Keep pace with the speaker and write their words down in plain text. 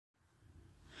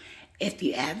If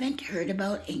you haven't heard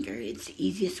about Anchor, it's the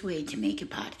easiest way to make a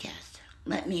podcast.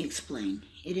 Let me explain.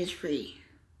 It is free.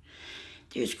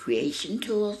 There's creation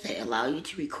tools that allow you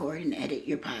to record and edit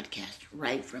your podcast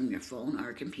right from your phone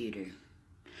or computer.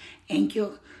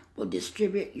 Anchor will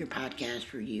distribute your podcast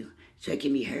for you so it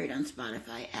can be heard on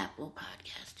Spotify, Apple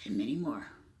Podcasts, and many more.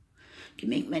 You can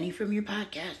make money from your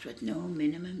podcast with no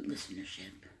minimum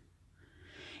listenership.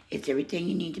 It's everything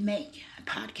you need to make a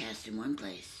podcast in one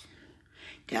place.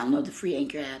 Download the free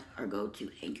Anchor app or go to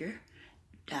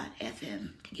anchor.fm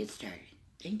to get started.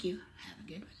 Thank you. Have a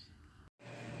good one.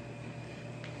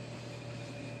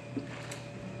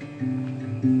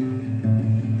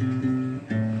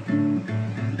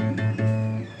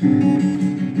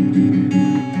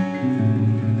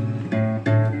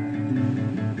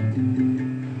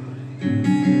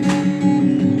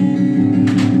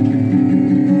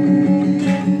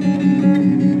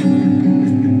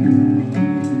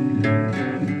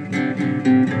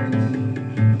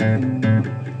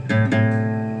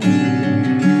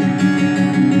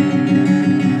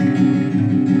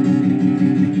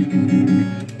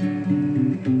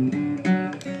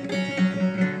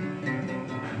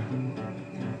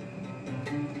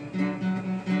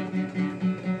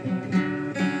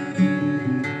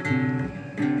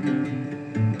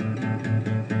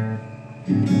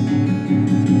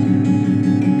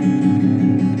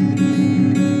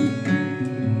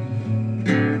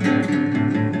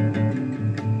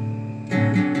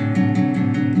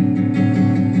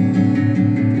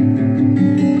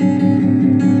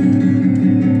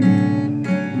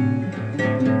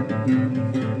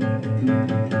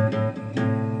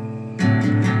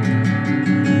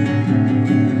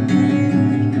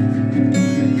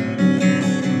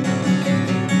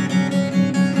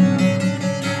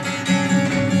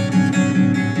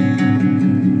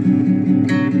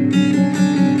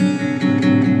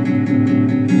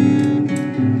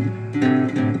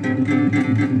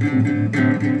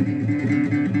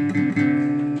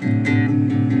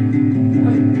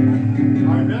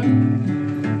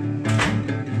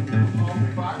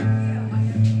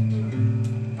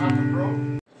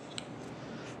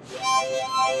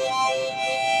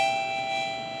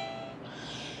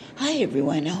 Hi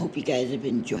everyone, I hope you guys have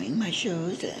been enjoying my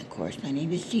shows. Of course, my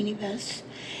name is Jeannie Bess,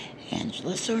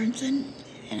 Angela Sorenson,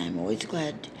 and I'm always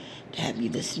glad to have you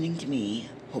listening to me.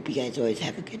 Hope you guys always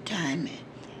have a good time,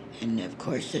 and of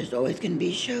course, there's always going to be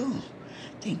a show.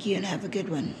 Thank you and have a good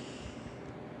one.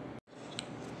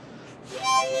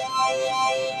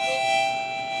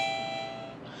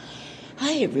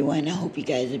 Hi everyone, I hope you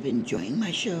guys have been enjoying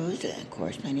my shows. Of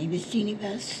course, my name is Jeannie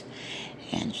Bess,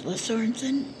 Angela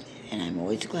Sorenson, and I'm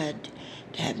always glad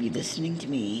to have you listening to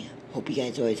me. Hope you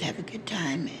guys always have a good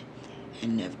time,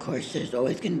 and of course, there's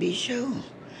always going to be a show.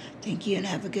 Thank you and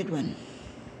have a good one.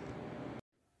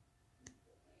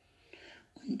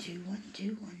 1, 2, 1,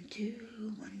 2, 1, 2,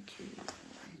 1, 2,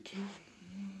 1, 2.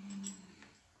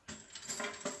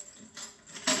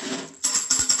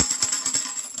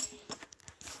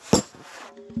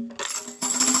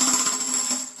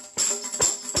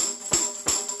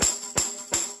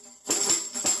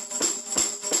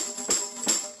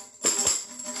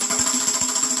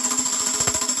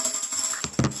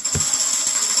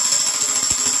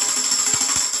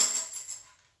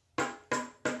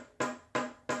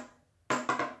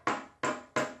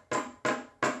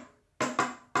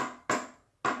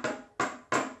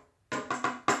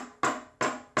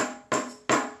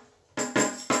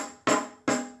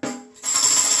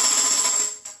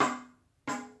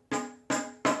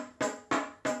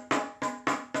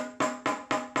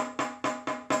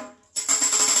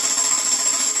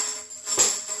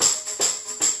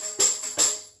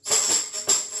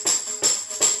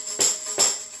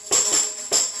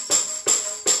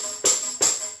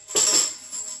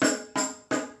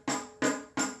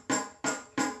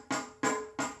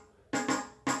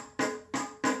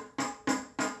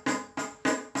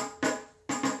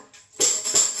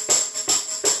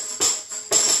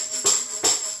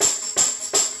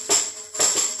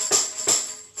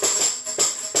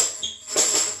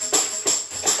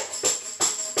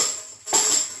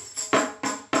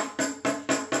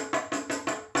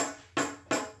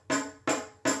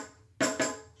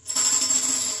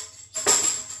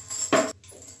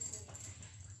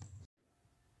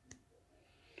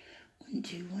 One,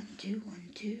 two, 1, 2, 1,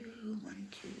 2, 1,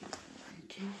 2, 1,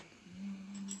 2.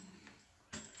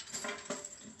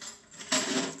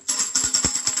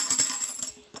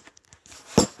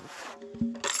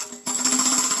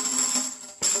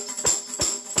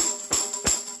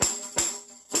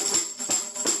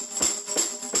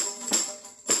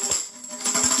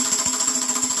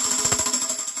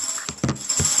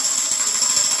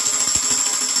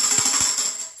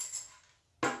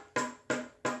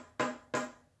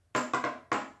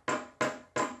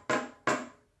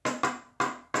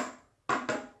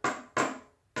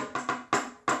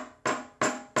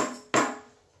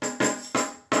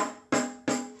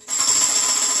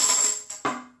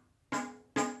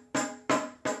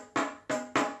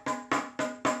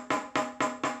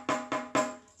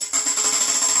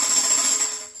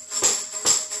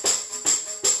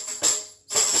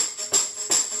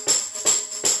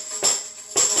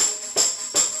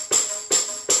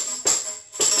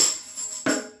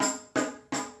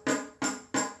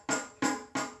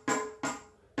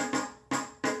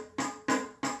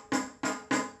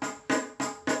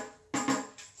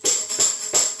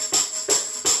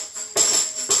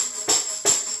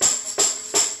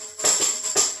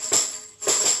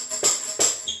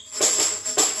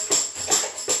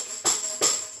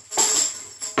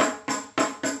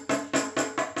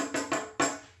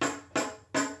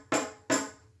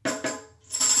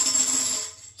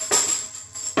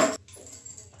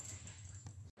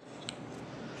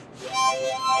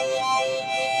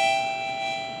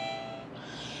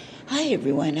 Hi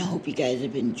everyone, I hope you guys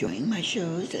have been enjoying my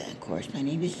shows. Of course, my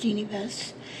name is Jeannie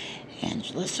Bess,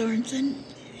 Angela Sorenson,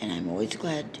 and I'm always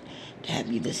glad to have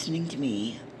you listening to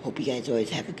me. Hope you guys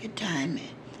always have a good time.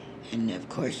 And of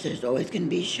course, there's always going to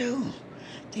be a show.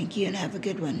 Thank you and have a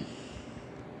good one.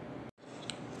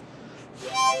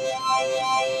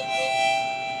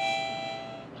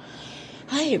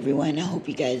 Hi everyone, I hope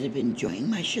you guys have been enjoying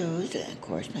my shows. Of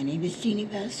course, my name is Jeannie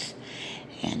Bess,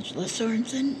 Angela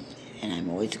Sorenson, and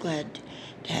I'm always glad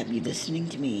to have you listening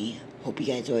to me. Hope you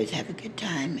guys always have a good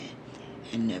time.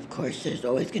 And of course, there's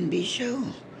always going to be a show.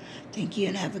 Thank you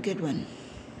and have a good one.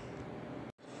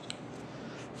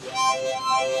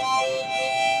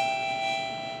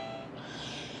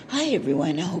 Hi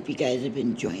everyone, I hope you guys have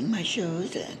been enjoying my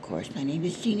shows. Of course, my name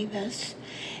is Jeannie Bess,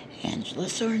 Angela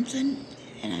Sorenson,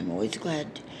 and I'm always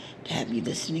glad to have you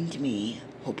listening to me.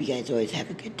 Hope you guys always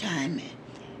have a good time.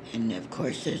 And of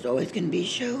course, there's always going to be a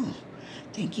show.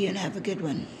 Thank you and have a good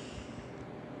one.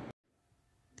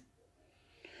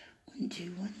 1,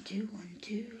 2, 1, 2, 1,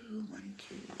 2, 1,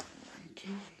 2, 1, 2.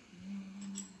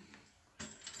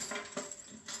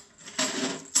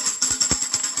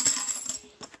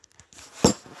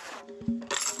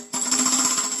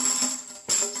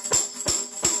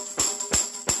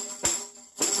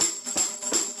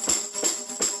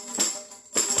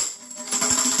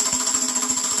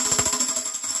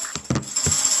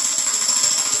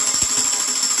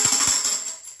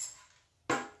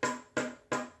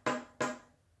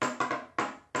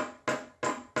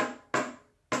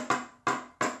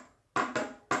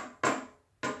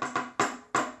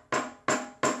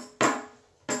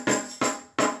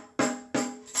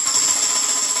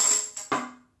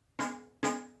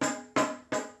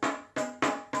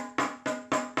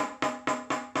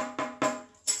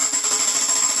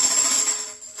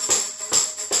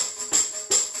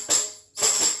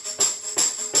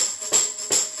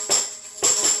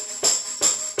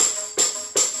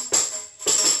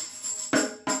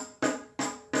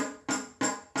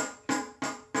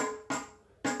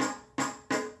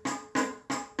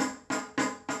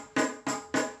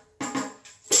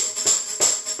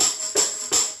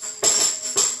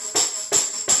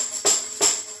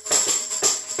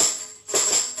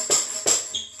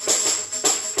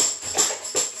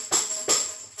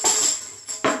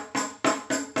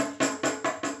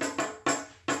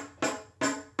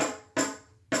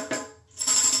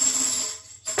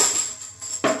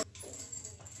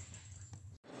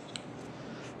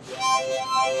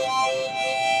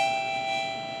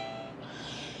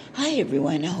 Hi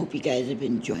everyone, I hope you guys have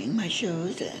been enjoying my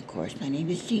shows. Of course, my name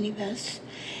is Jeannie Bess,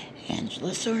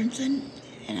 Angela Sorenson,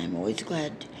 and I'm always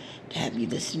glad to have you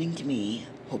listening to me.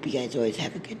 Hope you guys always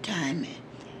have a good time.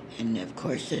 And of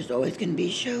course, there's always going to be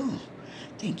a show.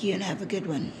 Thank you and have a good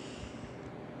one.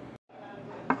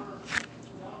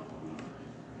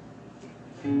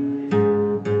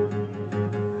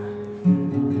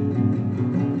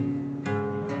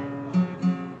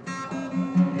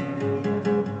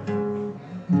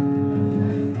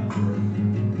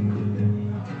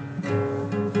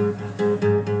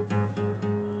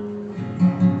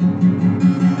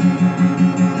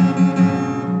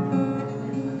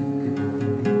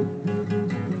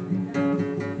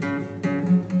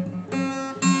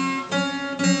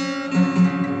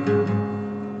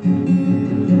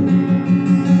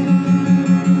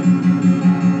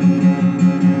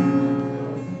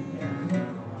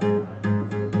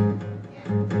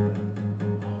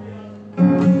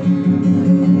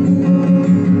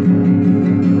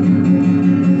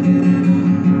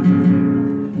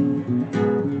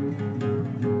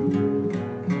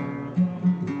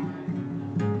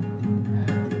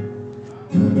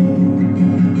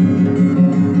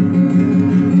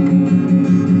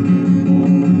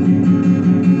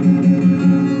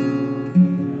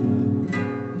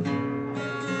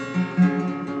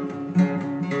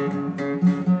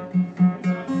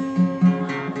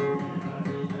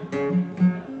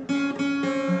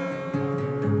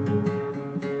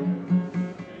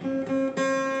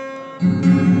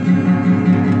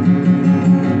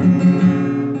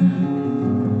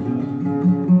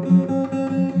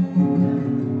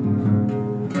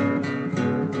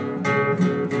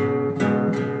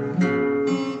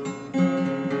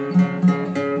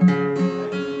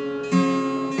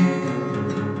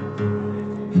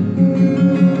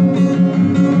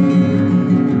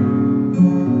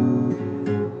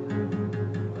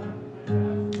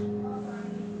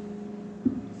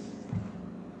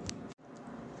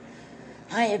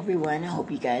 Hi everyone, I hope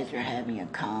you guys are having a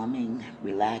calming,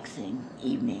 relaxing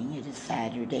evening. It is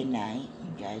Saturday night.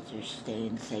 You guys are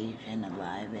staying safe and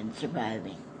alive and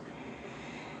surviving.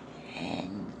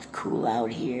 And It's cool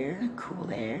out here, cool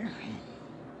air.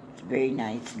 It's very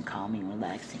nice and calming,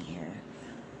 relaxing here.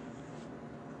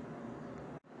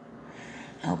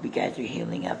 I hope you guys are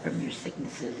healing up from your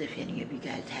sicknesses, if any of you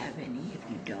guys have any. If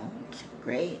you don't,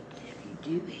 great. If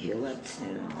you do, heal up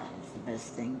soon. It's the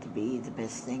best thing to be, the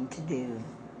best thing to do.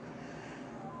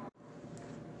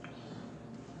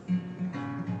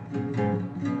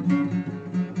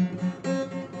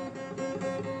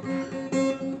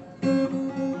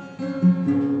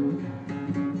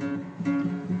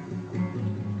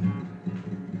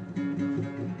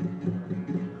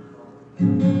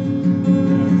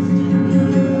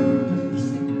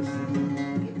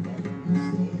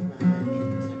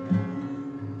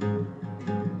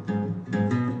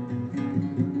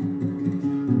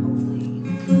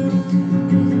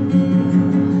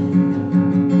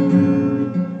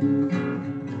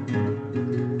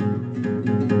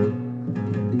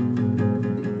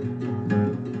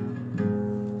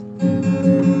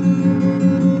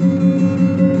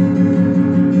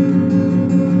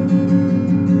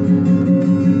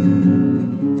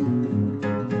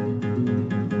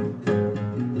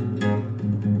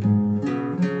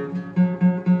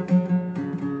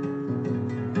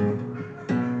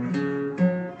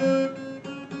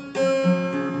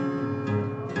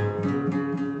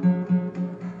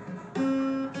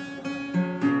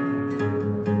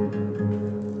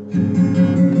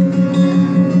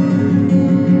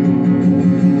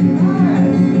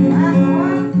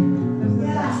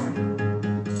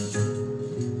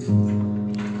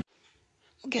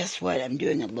 Guess what? I'm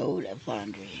doing a load of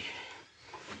laundry.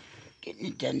 Getting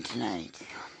it done tonight.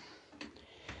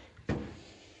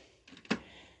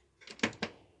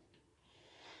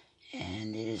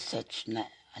 And it is such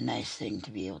a nice thing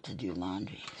to be able to do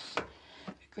laundry. It's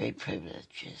a great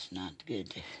privilege. It's not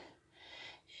good if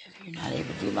you're not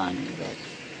able to do laundry, but,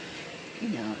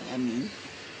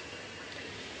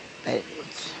 but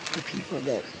it's for people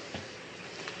that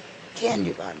can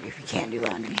do laundry. If you can't do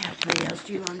laundry, have somebody else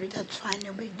do laundry, that's fine,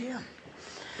 no big deal.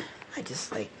 I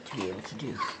just like to be able to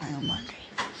do my own laundry.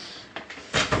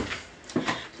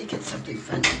 I think it's something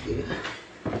fun to do.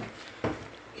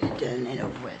 Get it done and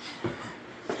over with.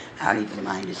 I don't even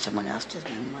mind if someone else does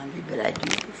my own laundry, but I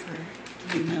do prefer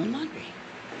to do my own laundry.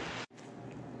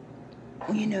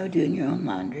 Doing your own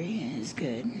laundry is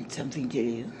good. It's something to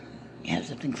do. You have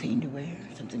something clean to wear,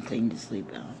 something clean to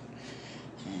sleep on,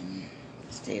 and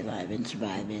stay alive and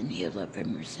survive and heal up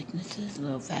from your sicknesses a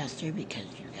little faster because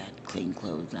you got clean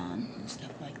clothes on and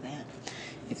stuff like that.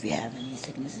 If you have any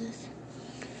sicknesses.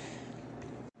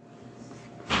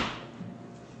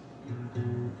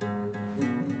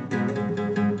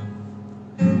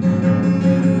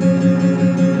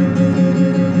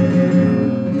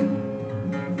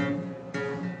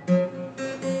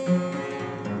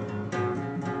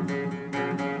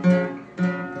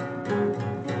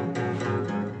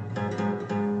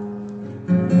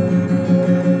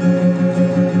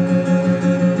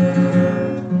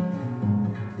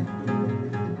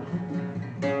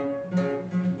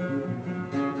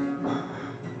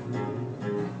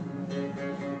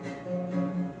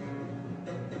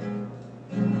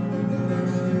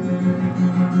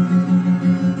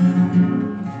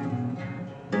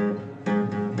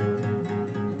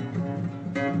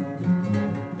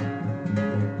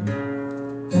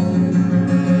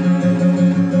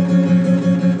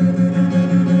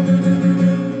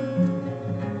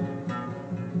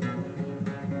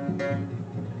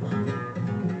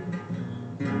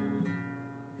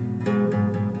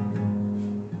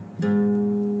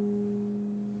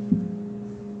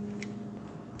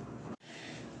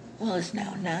 Well, it's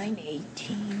now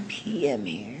 9:18 p.m.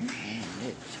 here, and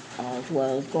it's all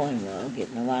well as going well,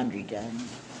 getting the laundry done.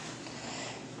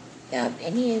 Now, if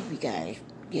any of you guys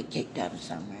get kicked out of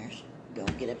somewhere,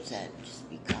 don't get upset. Just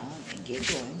be calm and get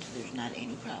going so there's not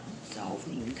any problems. So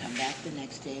hopefully you can come back the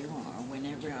next day or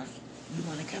whenever else you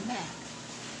want to come back.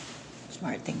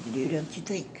 Smart thing to do, don't you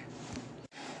think?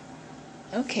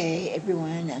 Okay,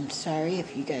 everyone, I'm sorry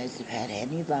if you guys have had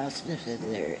any losses, if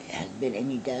there has been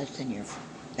any deaths in your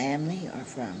family or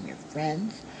from your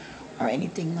friends or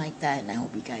anything like that, and I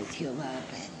hope you guys heal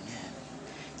up and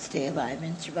stay alive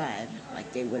and survive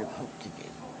like they would have hoped to do.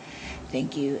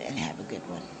 Thank you and have a good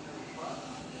one.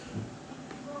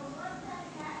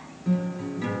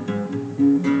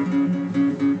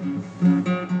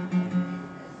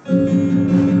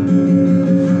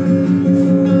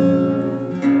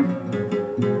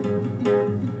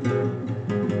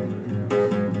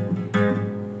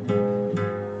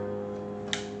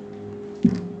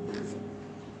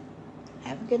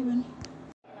 Have a good one.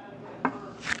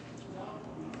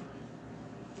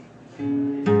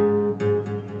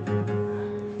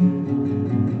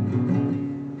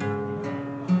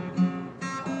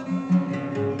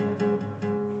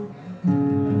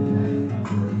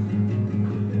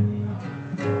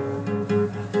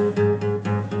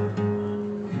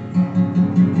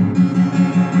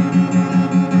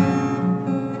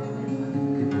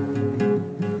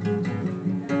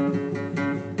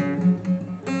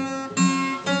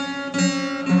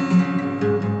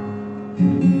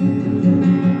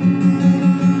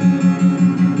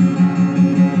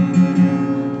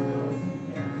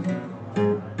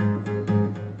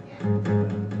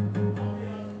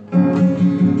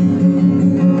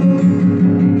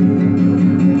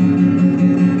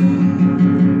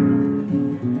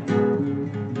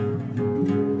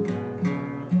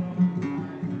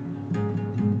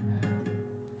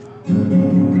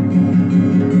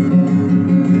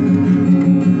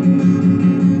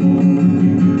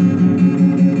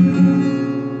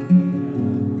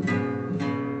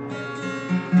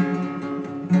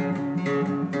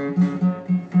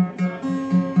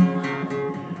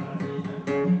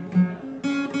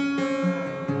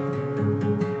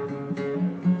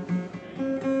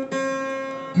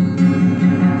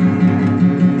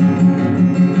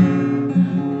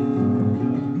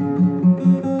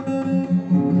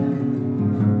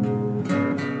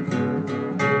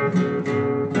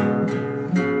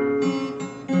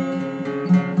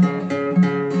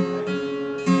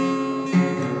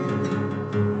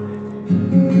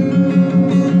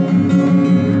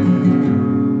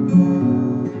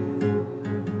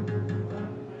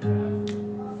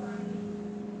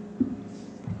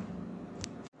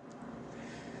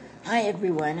 Hi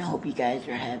everyone, I hope you guys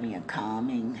are having a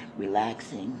calming,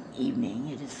 relaxing evening.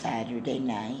 It is Saturday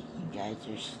night. You guys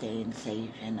are staying safe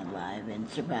and alive and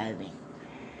surviving.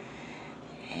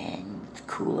 And it's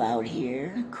cool out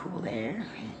here, cool air.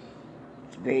 And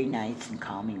it's very nice and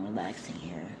calming, relaxing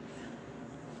here.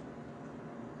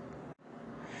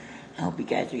 I hope you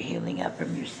guys are healing up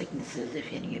from your sicknesses,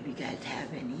 if any of you guys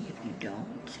have any. If you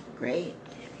don't, great.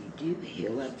 If you do,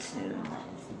 heal up soon.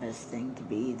 That's the best thing to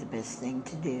be, the best thing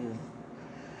to do.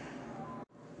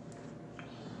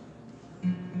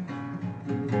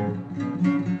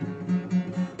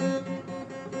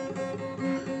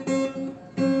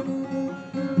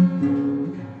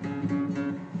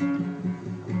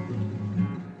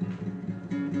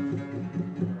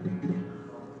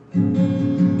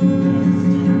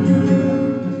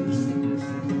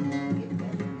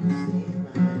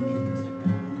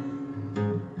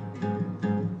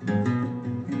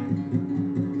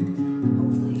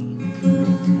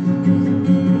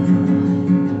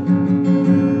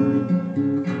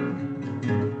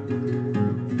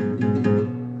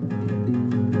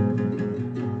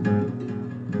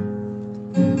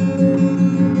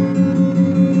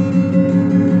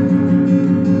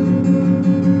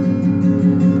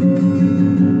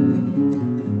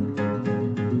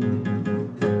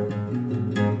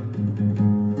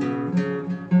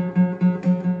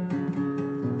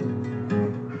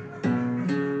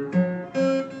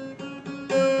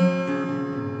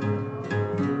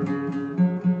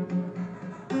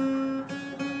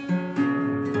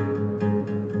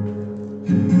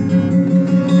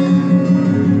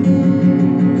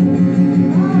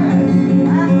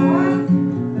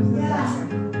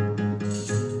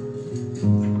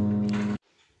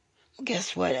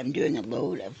 Guess what? I'm doing a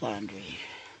load of laundry.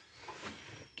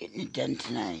 Getting it done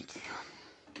tonight.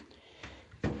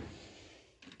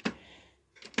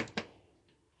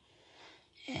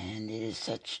 And it is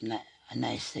such a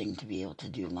nice thing to be able to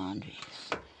do laundry.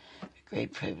 It's a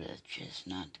great privilege. It's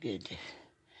not good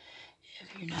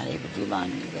if you're not able to do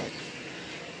laundry, but,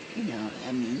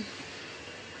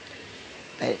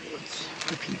 but it's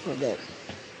for people that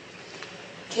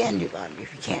can do laundry.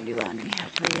 If you can't do laundry,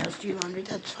 have somebody else do laundry,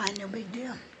 that's fine, no big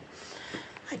deal.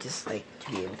 I just like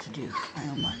to be able to do my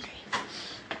own laundry.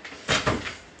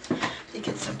 I think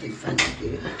it's something fun to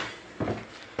do.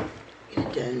 Get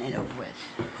it done and over with.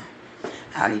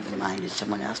 I don't even mind if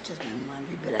someone else does my own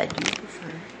laundry, but I do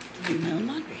prefer to do my own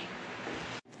laundry.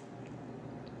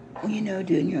 Well,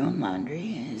 doing your own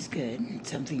laundry is good.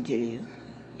 It's something to do.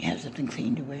 You have something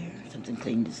clean to wear, something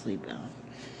clean to sleep on,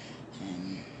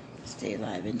 and stay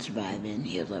alive and survive and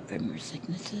heal up from your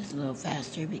sicknesses a little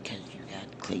faster because you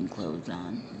got clean clothes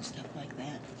on and stuff like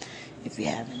that. If you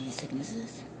have any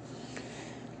sicknesses.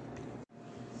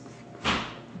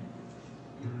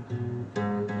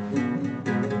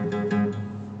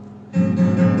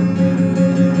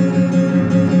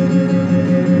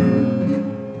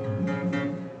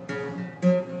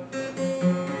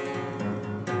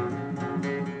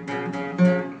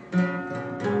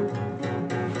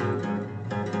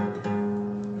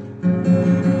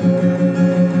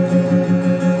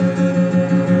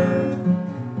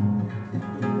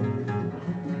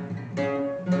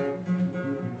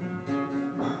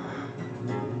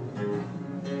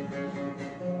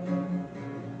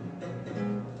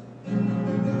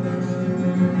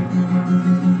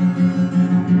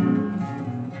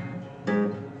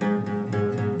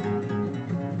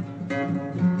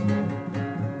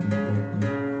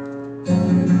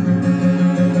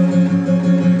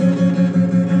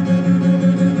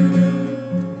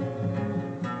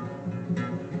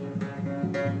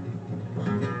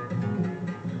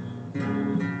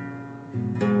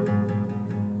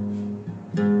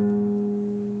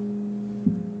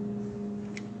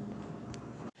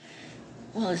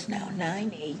 Well, it's now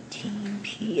 9:18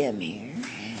 p.m. here,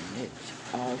 and it's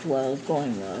all well as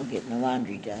going well, getting the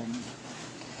laundry done.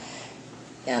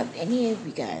 Now, if any of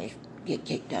you guys get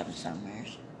kicked out of somewhere,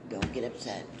 don't get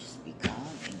upset. Just be calm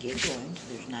and get going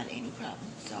so there's not any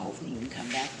problems. So hopefully you can come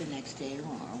back the next day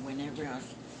or whenever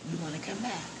else you want to come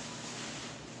back.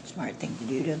 Smart thing to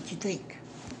do, don't you think?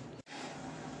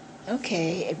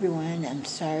 Okay, everyone, I'm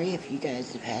sorry if you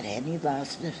guys have had any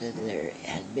losses, if there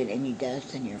has been any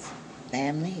deaths in your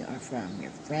family or from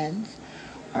your friends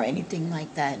or anything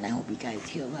like that, and I hope you guys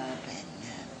heal up and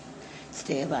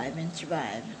stay alive and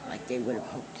survive like they would have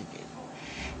hoped to do.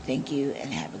 Thank you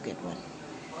and have a good one.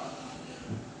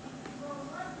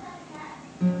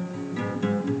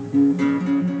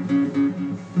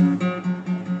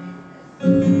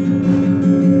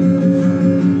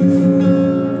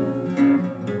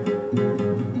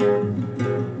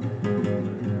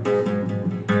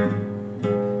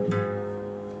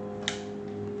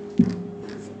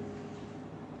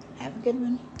 Have a good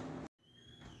one.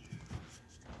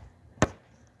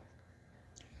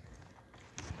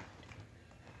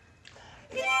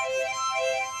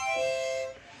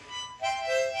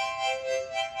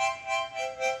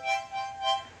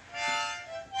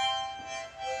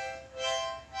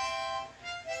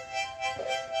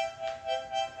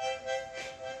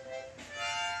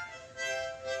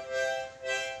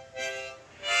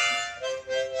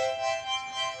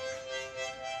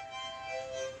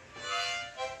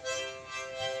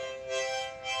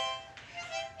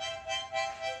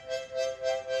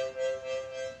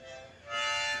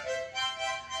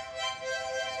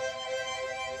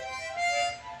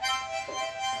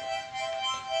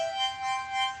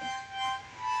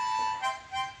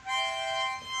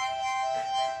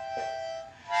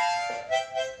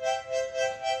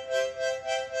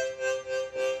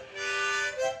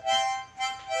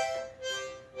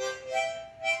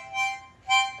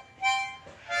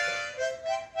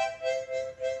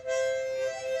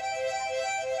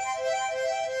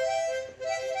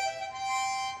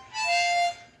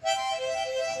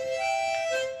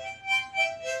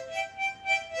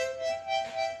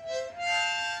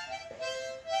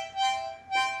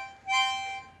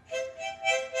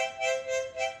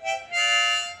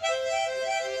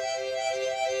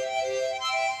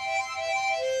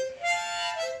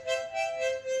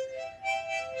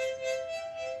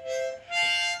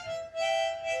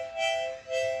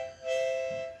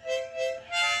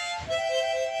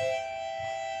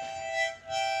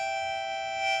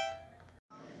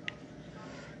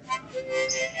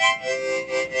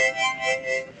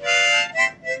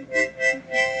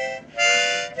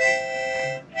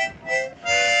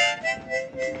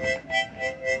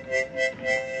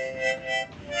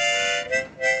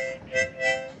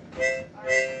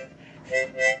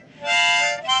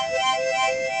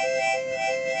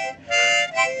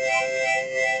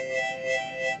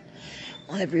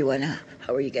 Well, everyone,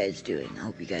 how are you guys doing? I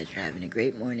hope you guys are having a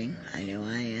great morning. I know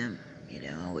I am.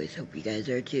 I always hope you guys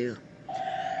are too.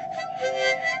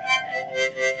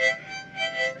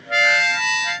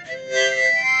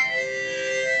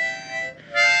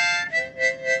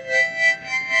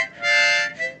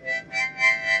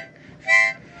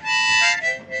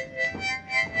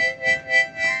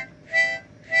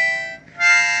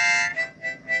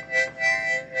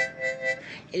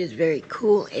 It is very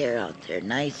cool air out there,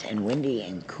 nice and windy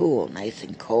and cool, nice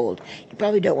and cold. You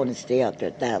probably don't want to stay out there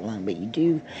that long, but you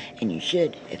do, and you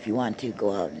should, if you want to,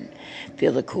 go out and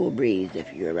feel the cool breeze,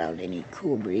 if you're around any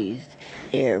cool breeze,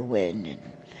 air, wind, and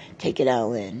take it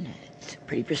all in. It's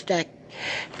pretty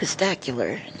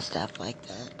pistacular and stuff like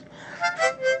that.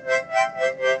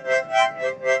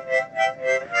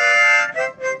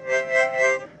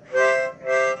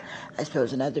 I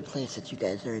suppose another place that you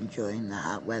guys are enjoying the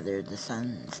hot weather, the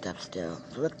sun and stuff still.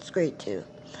 So that's great too.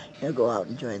 Go out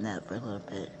and enjoy that for a little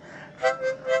bit.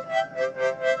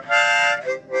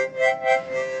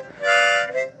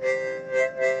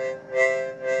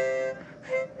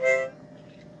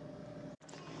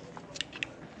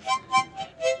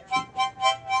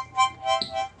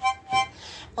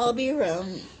 I'll be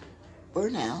around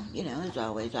for now, as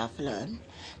always, off and on.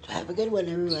 So have a good one,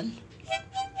 everyone.